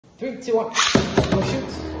3, 2, 1. Go shoot.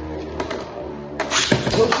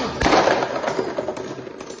 Go shoot.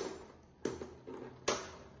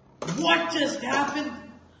 What just happened?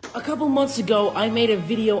 A couple months ago, I made a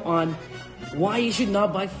video on why you should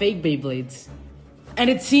not buy fake Beyblades.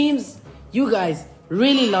 And it seems you guys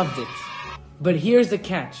really loved it. But here's the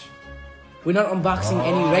catch. We're not unboxing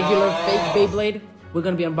any regular fake Beyblade. We're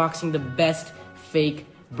gonna be unboxing the best fake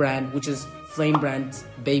brand, which is Flame Brand's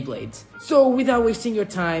Beyblades. So without wasting your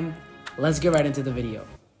time, let's get right into the video.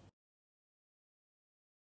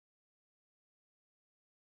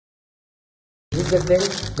 This is the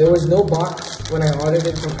thing, there was no box when I ordered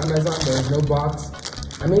it from Amazon. There was no box.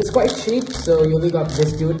 I mean, it's quite cheap, so you only got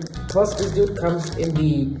this dude. Plus, this dude comes in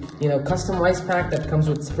the, customized pack that comes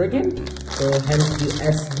with Spriggan. So, hence the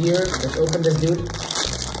S gear. Let's open this dude.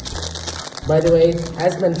 By the way,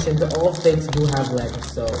 as mentioned, all fakes do have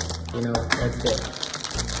legs, so, that's good.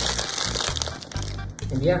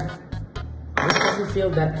 And yeah, this doesn't feel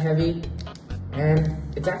that heavy. And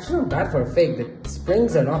it's actually not bad for a fake. The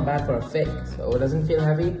springs are not bad for a fake, so it doesn't feel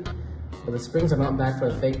heavy. But the springs are not bad for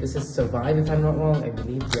a fake. This is Survive, if I'm not wrong, I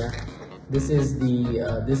believe, yeah. This is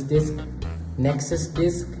the, this disc, Nexus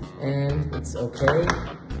disc, and it's okay.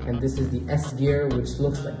 And this is the S gear, which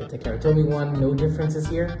looks like the Takara Tomy one, no differences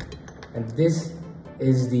here. And this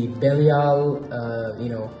is the Belial,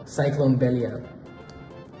 Cyclone Belial.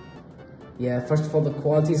 Yeah, first of all, the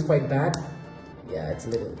quality is quite bad. Yeah, it's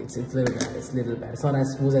little bad. It's not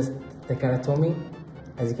as smooth as Takara Tomy.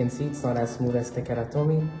 As you can see, it's not as smooth as Takara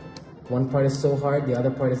Tomy. One part is so hard, the other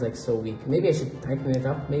part is like so weak. Maybe I should tighten it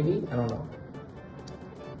up, maybe? I don't know.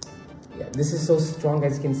 Yeah, this is so strong,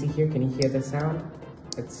 as you can see here. Can you hear the sound?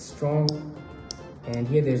 It's strong. And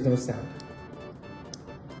here there's no sound.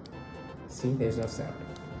 See, there's no sound.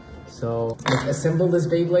 So, let's assemble this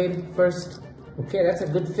Beyblade first. Okay, that's a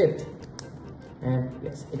good fit. And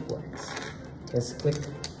yes, it works. Let's click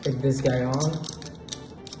this guy on.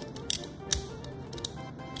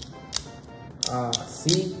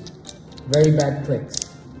 See? Very bad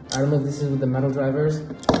clicks. I don't know if this is with the metal drivers,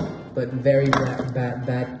 but very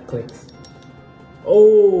bad clicks.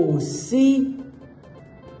 Oh, see?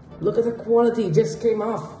 Look at the quality, it just came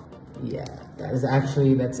off. Yeah, that's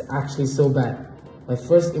actually so bad. My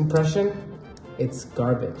first impression, it's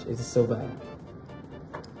garbage. It's so bad.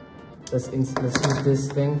 Let's use this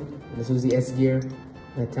thing. Let's use the S gear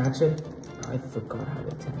and attach it. I forgot how to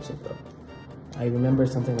attach it though. I remember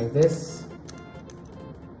something like this.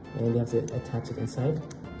 And you have to attach it inside.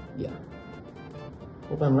 Yeah.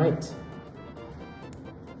 Hope I'm right.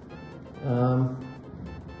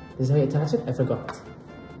 This is how you attach it? I forgot.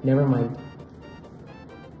 Never mind.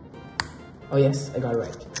 Oh yes, I got it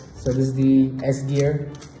right. So this is the S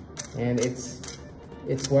gear, and it's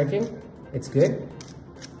working. It's good.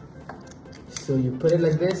 So you put it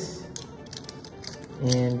like this,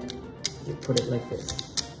 and you put it like this.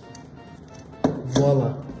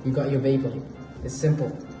 Voila! You got your Beyblade. It's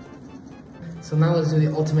simple. So now let's do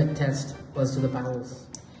the ultimate test. Let's do the battles.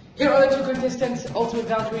 Here are the two contestants, Ultimate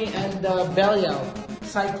Valkyrie and Belial.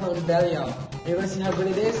 Cyclone Belial. You wanna see how good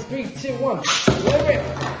it is? 3, 2, 1. Deliver it!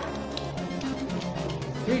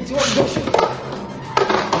 3, 2, 1, go shoot!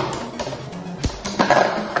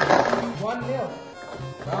 1-0.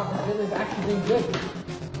 Wow, this Beyblade is actually doing good.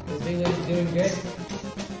 This Beyblade is doing good.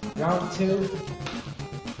 Round 2.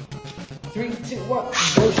 3, 2, 1,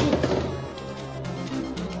 go shoot!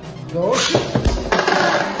 Go shoot!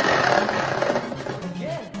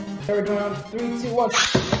 Again. Third round, 3, 2, 1,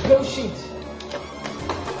 go shoot!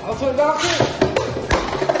 Ultimate Valkyrie!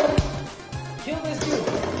 Kill this dude!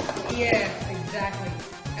 Yeah, exactly.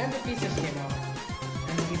 And the piece just came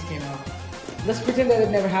out. Let's pretend that it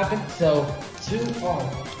never happened. So, 2 all.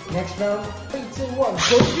 Next round, 3, 2, 1, go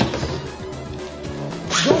shoot!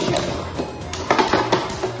 Go shoot!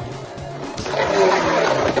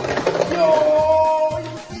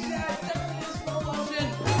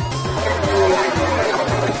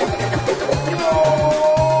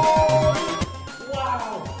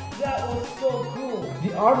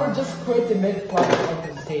 The arbor just quit the mid-flight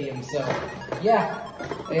of the stadium, so yeah,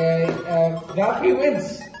 Valkyrie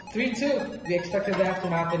wins 3-2. We expected that to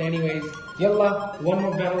happen anyways. Yalla, one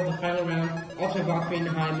more battle, the final round. Also Valkyrie in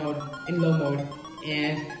high mode, in low mode,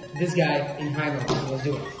 and this guy in high mode. So let's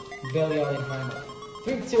do it. Belial in high mode.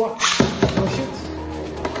 3, 2, 1, go shoot.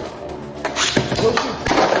 Go shoot.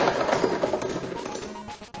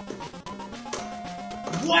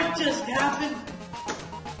 What just happened?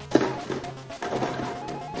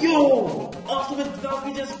 Yo! Ultimate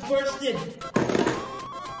Valkyrie just bursted!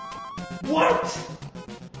 What?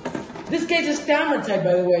 This guy's a stamina type,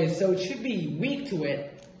 by the way, so it should be weak to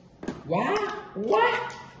it. What?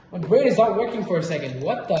 What? My brain is not working for a second.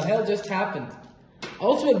 What the hell just happened?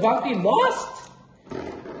 Ultimate Valkyrie lost!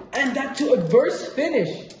 And that to adverse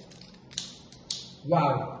finish.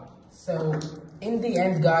 Wow. So, in the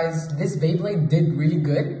end, guys, this Beyblade did really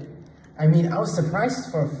good. I mean, I was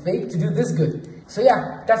surprised for Fake to do this good. So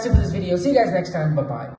yeah, that's it for this video. See you guys next time. Bye-bye.